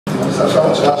So I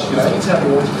want to ask you, anytime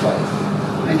you want to fight,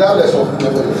 regardless of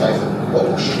whoever you're fighting, what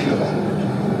will shock you about it?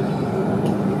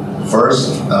 First,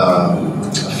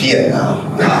 fear now.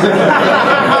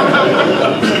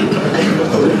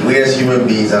 We as human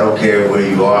beings, I don't care where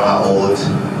you are, how old,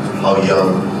 how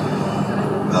young,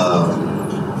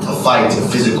 a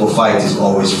physical fight is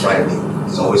always frightening.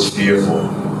 It's always fearful.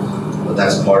 But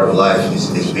that's part of life,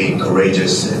 is being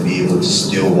courageous and be able to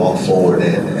still walk forward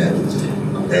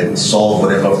and solve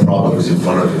whatever problem is in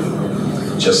front of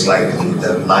you. Just like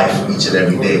the life, each and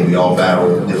every day, we all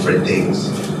battle different things,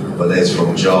 whether it's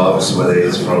from jobs, whether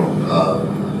it's from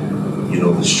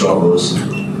the struggles,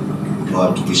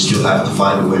 but we still have to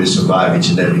find a way to survive each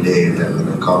and every day and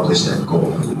accomplish that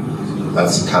goal.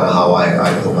 That's kind of how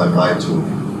I put my mind to it.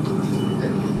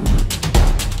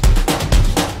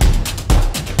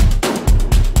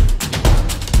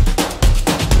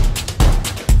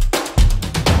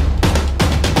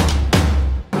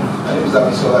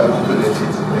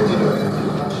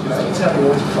 Anytime you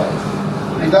want to fight,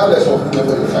 regardless of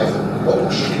whoever you're fighting, what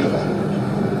will shock you about it?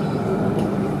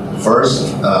 First,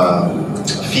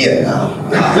 fear now.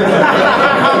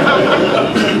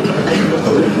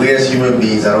 We as human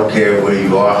beings, I don't care where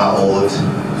you are, how old,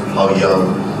 how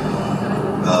young,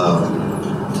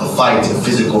 a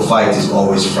physical fight is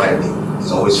always frightening.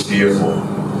 It's always fearful.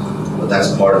 But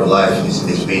that's part of life,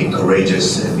 is being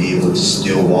courageous and be able to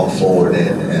still walk forward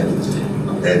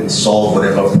and solve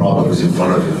whatever problem is in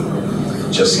front of you.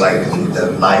 Just like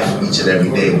the life, each and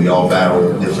every day, we all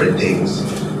battle different things,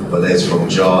 whether it's from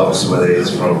jobs, whether it's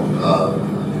from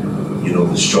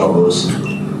the struggles,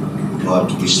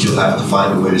 but we still have to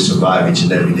find a way to survive each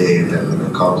and every day and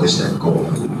accomplish that goal.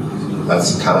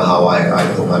 That's kind of how I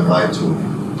put my mind to it.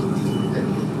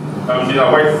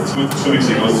 White two weeks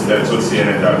ago told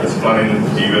CNN that it's planning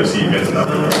the UFC event in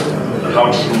Africa.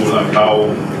 How true and how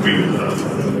real is that?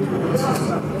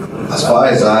 As far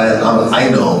as I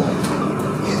know,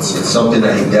 it's something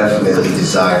that he definitely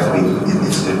desires. I mean,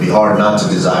 it'd be hard not to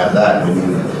desire that. I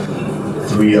mean,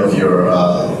 3 of your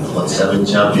 7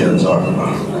 champions are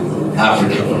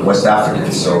African, West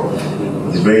Africans, so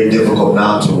it's very difficult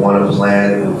now to want to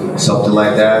plan something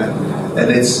like that,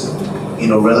 and it's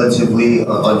relatively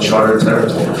uncharted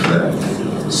territory for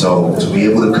them. So to be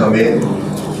able to come in,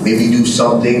 maybe do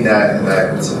something that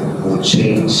will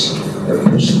change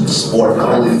and push the sport, not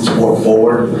only the sport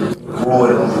forward, grow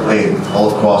it all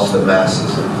across the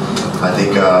masses. I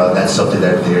think that's something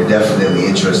that they're definitely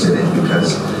interested in,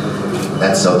 because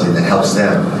that's something that helps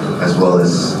them as well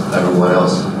as everyone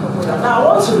else. Now I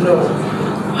want to know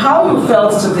how you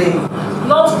felt today,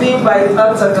 not being by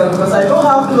Antagon, because I don't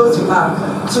have close to her,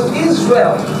 to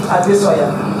Israel at this way.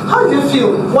 How do you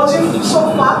feel watching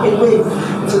so far away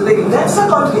today? Then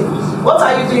secondly, what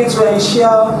are you doing to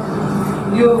ensure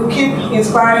you keep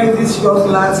inspiring these young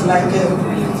lads like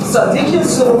Sadiq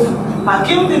Yusuf,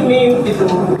 Hakim Dimin,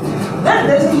 Then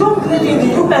there's a young lady in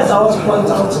the US I want to point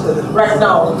out right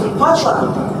now,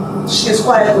 Patra. She's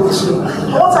quite good too.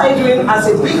 What are you doing as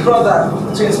a big brother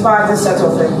to inspire this set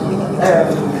of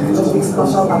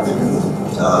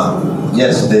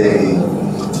yes, they.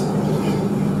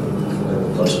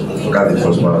 I forgot the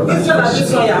first part of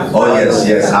that. Oh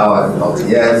yes, how I felt.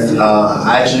 Yes,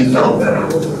 I actually felt better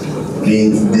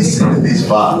being this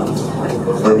far.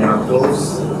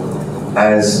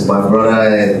 As my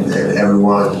brother and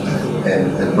everyone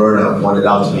and Berna pointed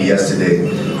out to me yesterday,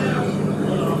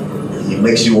 it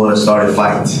makes you want to start a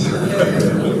fight.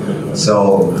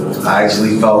 So I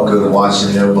actually felt good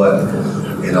watching him, but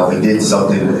he did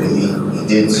something. He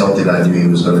did something I knew he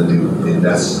was going to do, and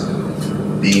that's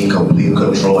be in complete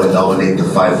control and dominate the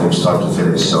fight from start to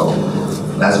finish. So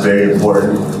that's very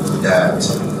important, that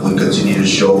we continue to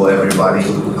show everybody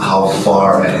how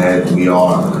far ahead we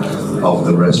are of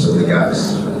the rest of the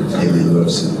guys in the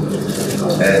UFC.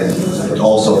 And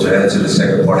also, to answer the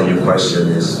second part of your question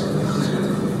is,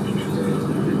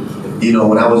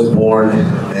 when I was born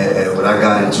and when I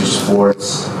got into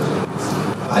sports,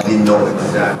 I didn't know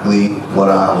exactly what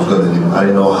I was going to do. I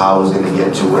didn't know how I was going to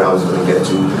get to where I was going to get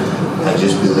to. I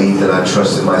just believed and I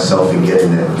trusted myself in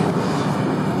getting there.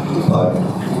 But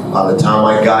by the time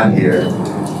I got here,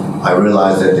 I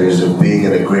realized that there's a big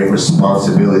and a great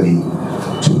responsibility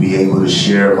to be able to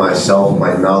share myself,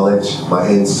 my knowledge, my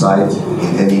insight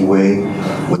in any way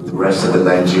with the rest of the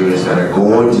Nigerians that are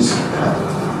going to see that.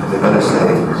 And they're going to say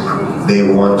they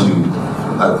want to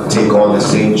take on the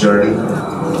same journey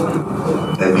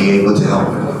and be able to help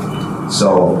them.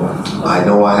 So I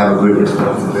know I have a great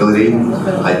responsibility.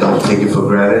 I don't take it for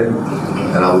granted,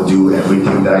 and I will do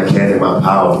everything that I can in my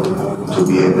power to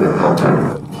be able to help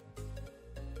them.